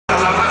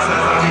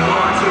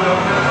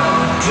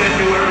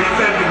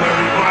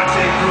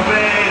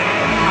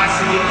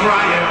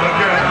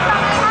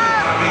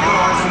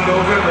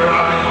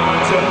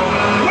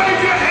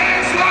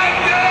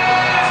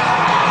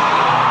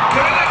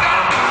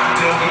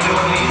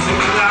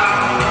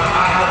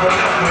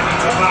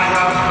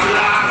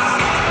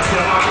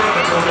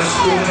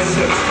school in the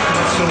six.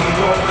 So we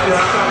walk through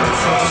our thumbs,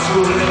 so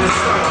school in the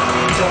sun.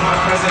 Tell my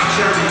cousin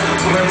Jerry,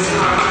 where's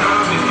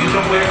Akon? If you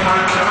don't wear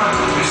Akon,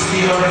 you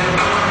see her in.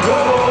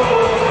 Whoa,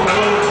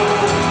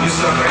 you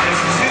saw her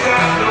answers, you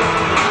got no.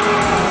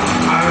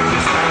 I heard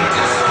this like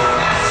this.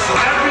 So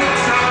every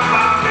time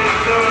I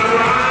make a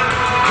run,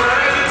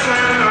 girl, you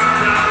turn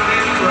around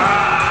and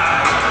cry.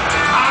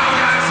 I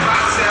ask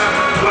myself,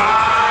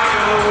 why,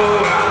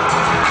 oh, why?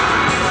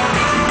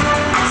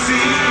 See,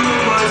 you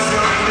must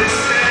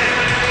understand,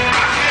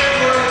 I can't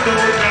work no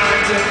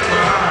 9 to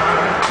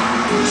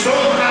 5. So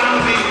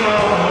I'll be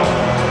gone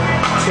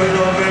to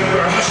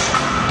November.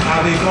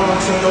 I'll be gone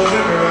to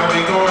November. I'll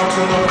be gone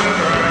to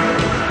November.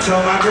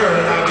 Tell my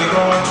girl I'll be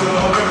gone to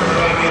November.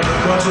 I'll be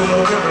gone to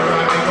November.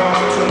 I'll be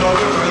gone to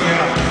November.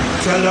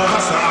 Yeah. Tell the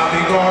hustler I'll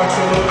be gone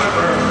to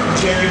November.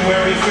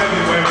 January,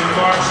 February,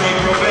 March,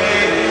 April,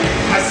 May.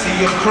 I see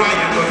you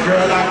crying, but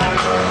girl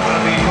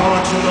I'll be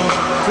gone to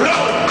November.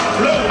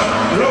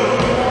 Low.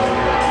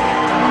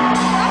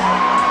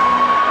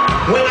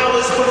 When I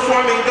was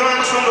performing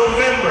Gone to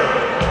November,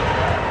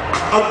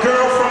 a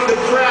girl from the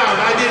crowd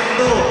I didn't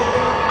know,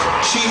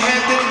 she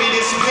handed me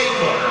this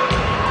paper.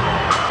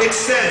 It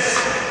says,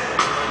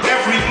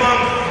 every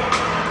month,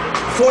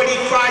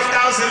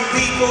 45,000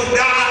 people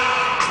die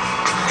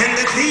in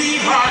the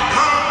DR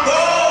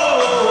Congo.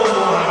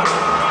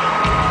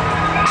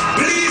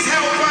 Please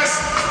help us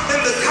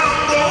in the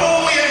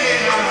Congo,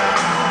 yeah.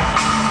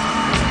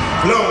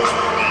 Low.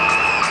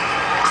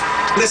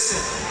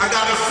 Listen, I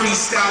got a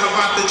freestyle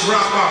about the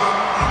drama.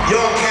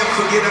 Y'all can't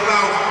forget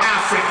about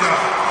Africa.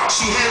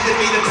 She handed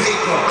me the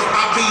paper,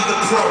 I'll be the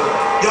pro.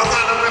 Y'all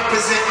gotta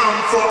represent,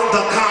 for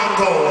the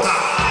Congo.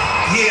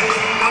 Yeah,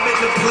 I'm in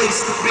the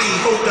place to be,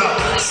 hold up.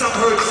 Some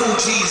heard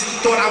Fuji's,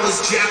 thought I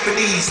was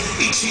Japanese.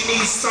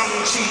 Ichini, Sung,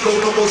 Chico,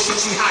 no more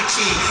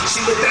Shichihachi.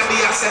 She looked at me,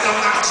 I said I'm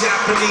not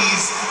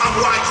Japanese. I'm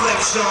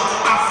Wyclef Jean,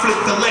 I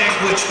flip the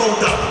language,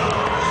 hold up.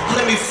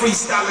 Let me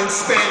freestyle in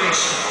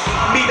Spanish.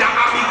 Mira,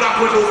 amiga,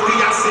 buenos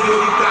días,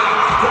 señorita.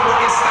 Como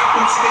está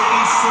usted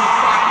y su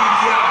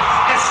familia?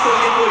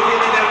 Estoy muy bien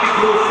en el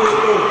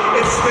micrófono.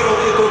 Espero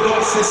que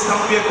todos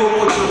están bien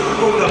como yo.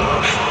 Hold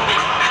up.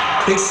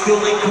 They still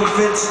ain't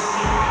convinced.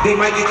 They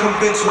might get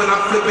convinced when I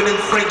flip it in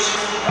French.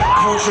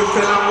 Quand je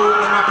fais l'amour,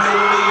 on m'appelle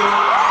le lion.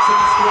 C'est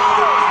l'histoire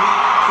de ma vie.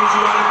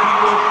 Toujours à la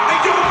vie. And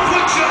you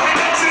put your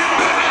hands in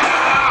the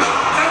air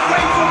and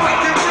wait for what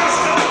you just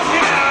don't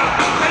hear.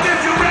 And if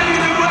you're ready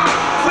to rock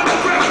with the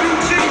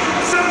refugee,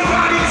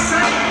 somebody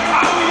say,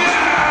 oh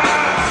yeah.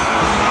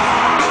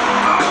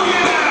 Oh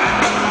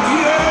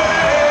yeah.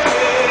 Yeah.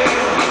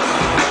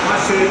 I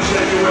said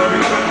January,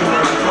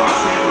 February,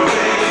 March, April,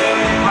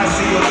 May. I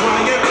see you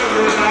crying.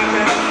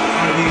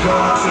 I'll be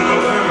gone to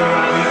November.